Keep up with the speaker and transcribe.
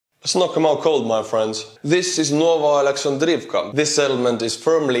Let's knock them out cold, my friends. This is Nova Alexandrivka. This settlement is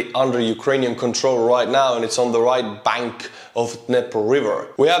firmly under Ukrainian control right now, and it's on the right bank of Dnieper River.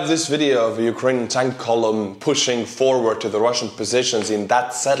 We have this video of a Ukrainian tank column pushing forward to the Russian positions in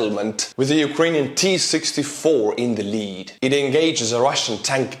that settlement with the Ukrainian T-64 in the lead. It engages a Russian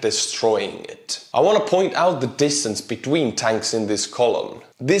tank, destroying it. I want to point out the distance between tanks in this column.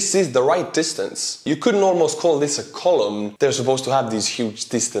 This is the right distance. You couldn't almost call this a column. They're supposed to have these huge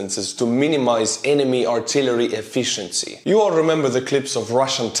distances to minimize enemy artillery efficiency. You all remember the clips of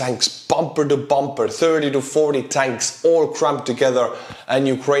Russian tanks bumper to bumper, 30 to 40 tanks all cramped together, and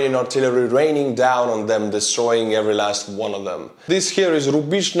Ukrainian artillery raining down on them, destroying every last one of them. This here is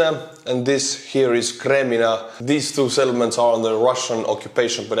Rubizhne and this here is Kremina. These two settlements are under Russian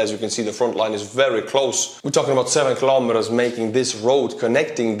occupation, but as you can see, the front line is very close. We're talking about 7 kilometers, making this road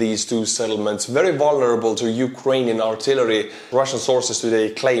connecting these two settlements very vulnerable to Ukrainian artillery. Russian sources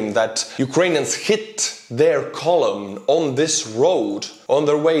today claim that Ukrainians hit their column on this road on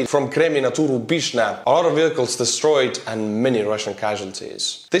their way from Kremina to Rubizhne. A lot of vehicles destroyed and many Russian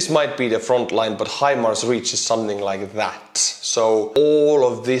casualties. This might be the front line, but HIMARS reaches something like that. So all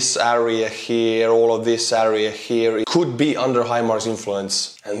of this area here, all of this area here could be under HIMARS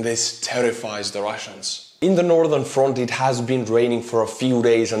influence, and this terrifies the Russians. In the northern front, it has been raining for a few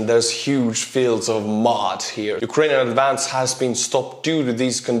days and there's huge fields of mud here. Ukrainian advance has been stopped due to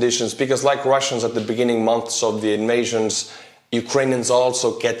these conditions because, like Russians at the beginning months of the invasions, Ukrainians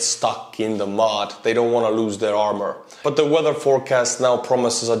also get stuck in the mud. They don't want to lose their armor. But the weather forecast now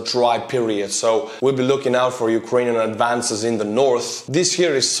promises a dry period, so we'll be looking out for Ukrainian advances in the north. This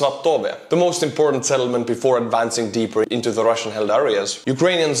here is Svatove, the most important settlement before advancing deeper into the Russian-held areas.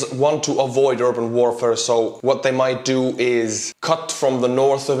 Ukrainians want to avoid urban warfare, so what they might do is cut from the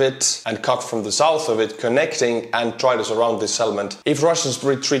north of it and cut from the south of it, connecting, and try to surround this settlement. If Russians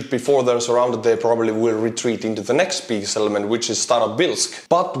retreat before they're surrounded, they probably will retreat into the next big settlement, which is Starobilsk.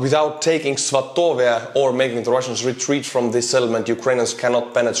 But without taking Svatove or making the Russians retreat from this settlement, Ukrainians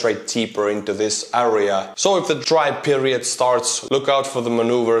cannot penetrate deeper into this area. So if the dry period starts, look out for the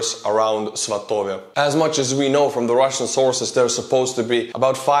maneuvers around Svatove. As much as we know from the Russian sources, there's supposed to be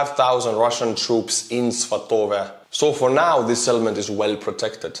about 5,000 Russian troops in Svatove. So for now, this settlement is well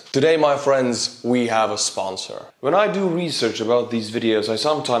protected. Today, my friends, we have a sponsor. When I do research about these videos, I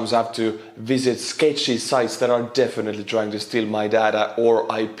sometimes have to visit sketchy sites that are definitely trying to steal my data or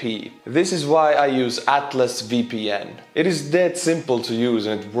IP. This is why I use Atlas VPN. It is dead simple to use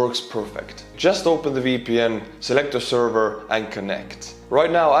and it works perfect. Just open the VPN, select a server and connect.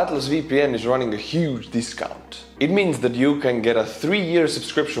 Right now, Atlas VPN is running a huge discount. It means that you can get a 3-year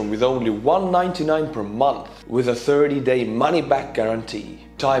subscription with only $1.99 per month with a 30-day money-back guarantee.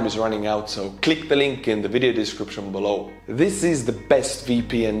 Time is running out, so click the link in the video description below. This is the best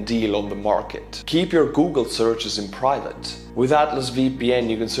VPN deal on the market. Keep your Google searches in private. With Atlas VPN,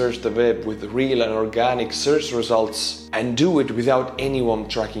 you can search the web with real and organic search results and do it without anyone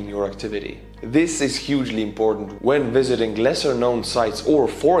tracking your activity. This is hugely important when visiting lesser known sites or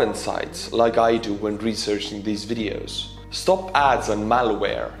foreign sites like I do when researching these videos. Stop ads and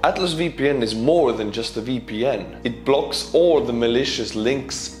malware. Atlas VPN is more than just a VPN. It blocks all the malicious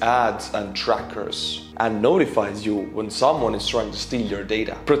links, ads and trackers and notifies you when someone is trying to steal your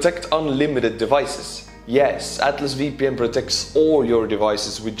data. Protect unlimited devices. Yes, Atlas VPN protects all your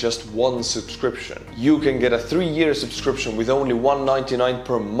devices with just one subscription. You can get a 3-year subscription with only $1.99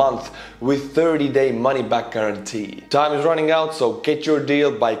 per month with 30-day money-back guarantee. Time is running out, so get your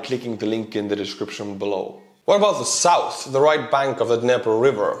deal by clicking the link in the description below. What about the south, the right bank of the Dnieper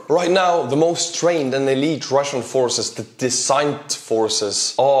River? Right now, the most trained and elite Russian forces, the designed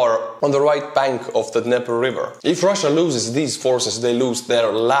forces, are on the right bank of the Dnieper River. If Russia loses these forces, they lose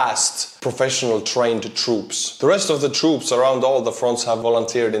their last professional trained troops. The rest of the troops around all the fronts have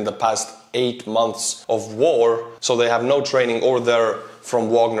volunteered in the past 8 months of war, so they have no training, or they're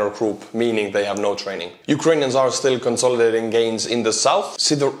from Wagner Group, meaning they have no training. Ukrainians are still consolidating gains in the south.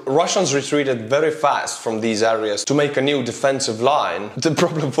 See, the Russians retreated very fast from these areas to make a new defensive line. The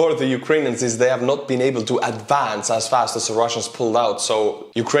problem for the Ukrainians is they have not been able to advance as fast as the Russians pulled out, so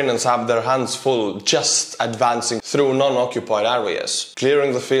Ukrainians have their hands full just advancing through non-occupied areas,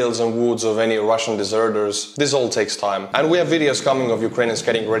 clearing the fields and woods of any Russian deserters. This all takes time. And we have videos coming of Ukrainians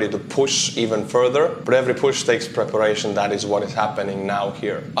getting ready to push even further, but every push takes preparation. That is what is happening now. now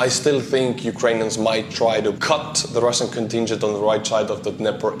here. I still think Ukrainians might try to cut the Russian contingent on the right side of the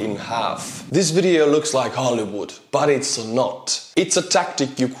Dnieper in half. This video looks like Hollywood, but it's not. It's a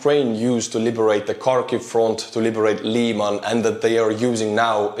tactic Ukraine used to liberate the Kharkiv front, to liberate Liman, and that they are using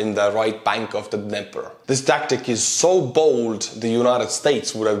now in the right bank of the Dnieper. This tactic is so bold, the United States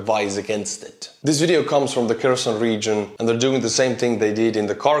would advise against it. This video comes from the Kherson region, and they're doing the same thing they did in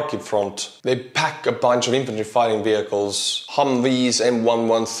the Kharkiv front. They pack a bunch of infantry fighting vehicles, Humvees,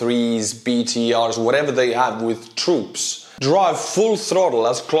 M113s, BTRs, whatever they have with troops. Drive full throttle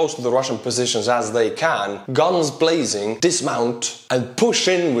as close to the Russian positions as they can, guns blazing, dismount, and push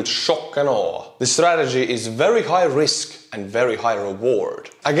in with shock and awe. The strategy is very high risk and very high reward.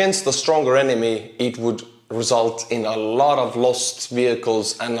 Against a stronger enemy, it would result in a lot of lost vehicles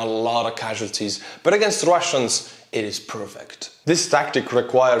and a lot of casualties, but against Russians, it is perfect. This tactic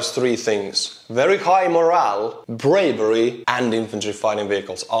requires three things: very high morale, bravery, and infantry fighting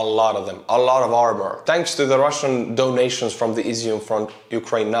vehicles. A lot of them, a lot of armor. Thanks to the Russian donations from the Izium front,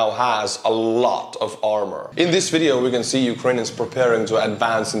 Ukraine now has a lot of armor. In this video we can see Ukrainians preparing to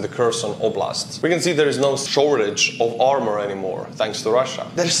advance in the Kherson Oblast. We can see there is no shortage of armor anymore, thanks to Russia.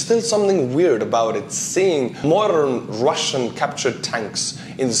 There's still something weird about it, seeing modern Russian captured tanks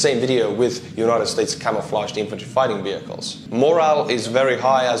in the same video with United States camouflaged infantry fighting vehicles. Morale is very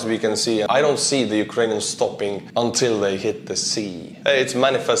high, as we can see. I don't see the Ukrainians stopping until they hit the sea. It's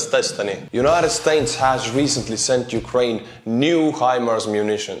manifest destiny. United States has recently sent Ukraine new HIMARS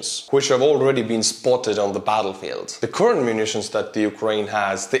munitions, which have already been spotted on the battlefield. The current munitions that the Ukraine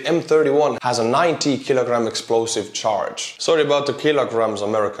has, the M30A1, has a 90-kilogram explosive charge. Sorry about the kilograms,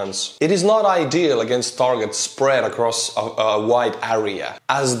 Americans. It is not ideal against targets spread across a wide area,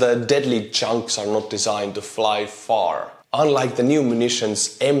 as the deadly chunks are not designed to fly far. Unlike the new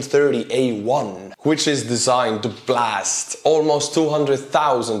munitions M30A1, which is designed to blast almost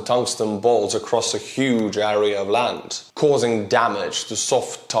 200,000 tungsten balls across a huge area of land, causing damage to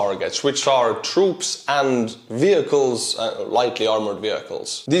soft targets, which are troops and vehicles, lightly armored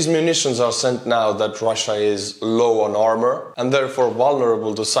vehicles. These munitions are sent now that Russia is low on armor and therefore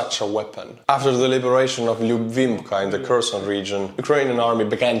vulnerable to such a weapon. After the liberation of Lyubimka in the Kherson region, the Ukrainian army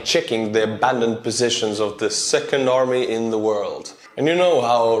began checking the abandoned positions of the Second Army in the world. And you know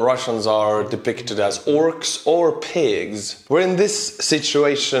how Russians are depicted as orcs or pigs. We're in this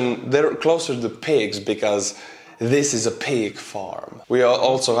situation, they're closer to pigs because this is a pig farm. We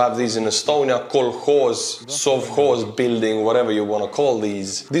also have these in Estonia, kolkhoz, sovkhoz building, whatever you want to call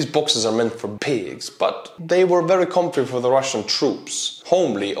these. These boxes are meant for pigs, but they were very comfy for the Russian troops.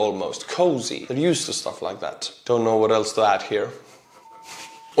 Homely almost, cozy. They're used to stuff like that. Don't know what else to add here.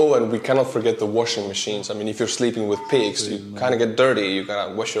 Oh, and we cannot forget the washing machines. I mean, if you're sleeping with pigs, you kind of get dirty, you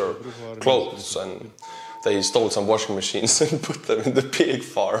gotta wash your clothes, and they stole some washing machines and put them in the pig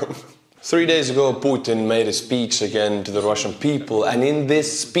farm. 3 days ago, Putin made a speech again to the Russian people, and in this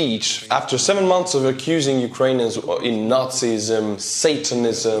speech, after 7 months of accusing Ukrainians in Nazism,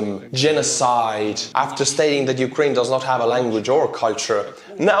 Satanism, genocide, after stating that Ukraine does not have a language or culture,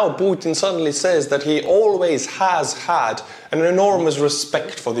 now Putin suddenly says that he always has had an enormous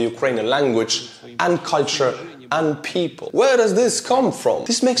respect for the Ukrainian language and culture and people. Where does this come from?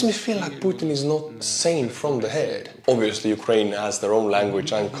 This makes me feel like Putin is not sane from the head. Obviously, Ukraine has their own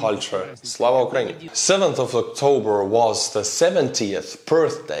language and culture. Slava Ukraini. 7th of October was the 70th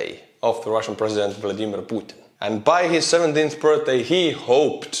birthday of the Russian President Vladimir Putin. And by his 17th birthday, he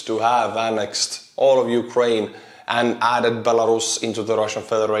hoped to have annexed all of Ukraine and added Belarus into the Russian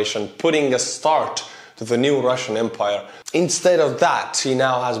Federation, putting a start to the new Russian Empire. Instead of that, he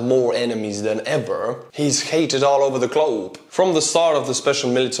now has more enemies than ever. He's hated all over the globe. From the start of the special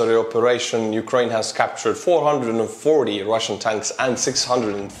military operation, Ukraine has captured 440 Russian tanks and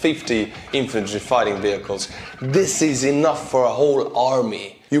 650 infantry fighting vehicles. This is enough for a whole army.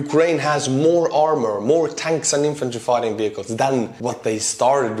 Ukraine has more armor, more tanks and infantry fighting vehicles than what they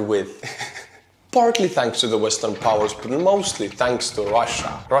started with. Partly thanks to the Western powers, but mostly thanks to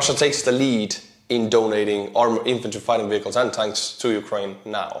Russia. Russia takes the lead in donating infantry fighting vehicles and tanks to Ukraine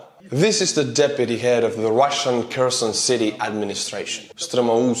now. This is the deputy head of the Russian Kherson city administration,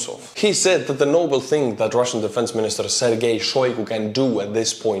 Stromousov. He said that the noble thing that Russian Defense Minister Sergei Shoigu can do at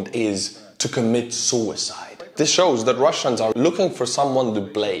this point is to commit suicide. This shows that Russians are looking for someone to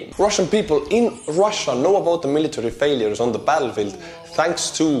blame. Russian people in Russia know about the military failures on the battlefield thanks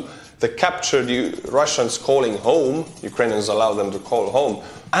to the captured Russians calling home. Ukrainians allow them to call home.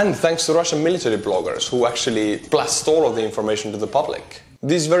 And thanks to Russian military bloggers who actually blast all of the information to the public.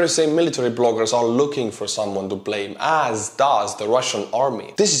 These very same military bloggers are looking for someone to blame, as does the Russian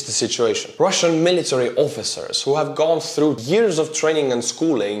army. This is the situation. Russian military officers who have gone through years of training and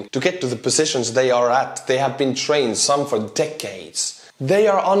schooling to get to the positions they are at, they have been trained, some for decades. They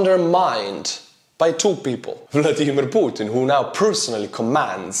are undermined by two people. Vladimir Putin, who now personally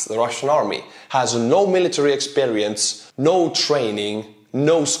commands the Russian army, has no military experience, no training,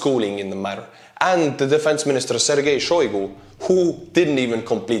 no schooling in the matter. And the defense minister Sergei Shoigu, who didn't even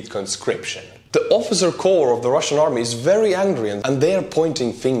complete conscription. The officer corps of the Russian army is very angry and they are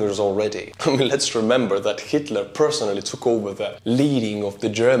pointing fingers already. I mean, let's remember that Hitler personally took over the leading of the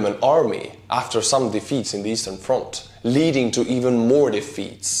German army after some defeats in the Eastern Front, leading to even more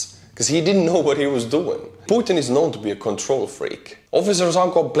defeats, because he didn't know what he was doing. Putin is known to be a control freak. Officers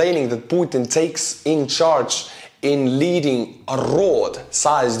are complaining that Putin takes in charge in leading a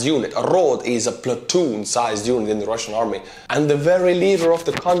ROD-sized unit. A ROD is a platoon-sized unit in the Russian army. And the very leader of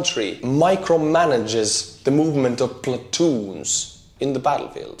the country micromanages the movement of platoons in the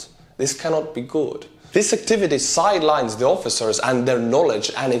battlefield. This cannot be good. This activity sidelines the officers and their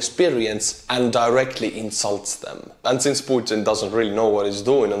knowledge and experience and directly insults them. And since Putin doesn't really know what he's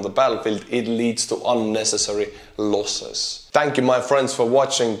doing on the battlefield, it leads to unnecessary losses. Thank you, my friends, for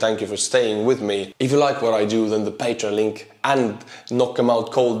watching. Thank you for staying with me. If you like what I do, then the Patreon link and Knock 'em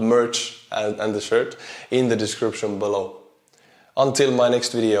Out Cold merch and the shirt in the description below. Until my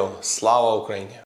next video, Slava Ukraini!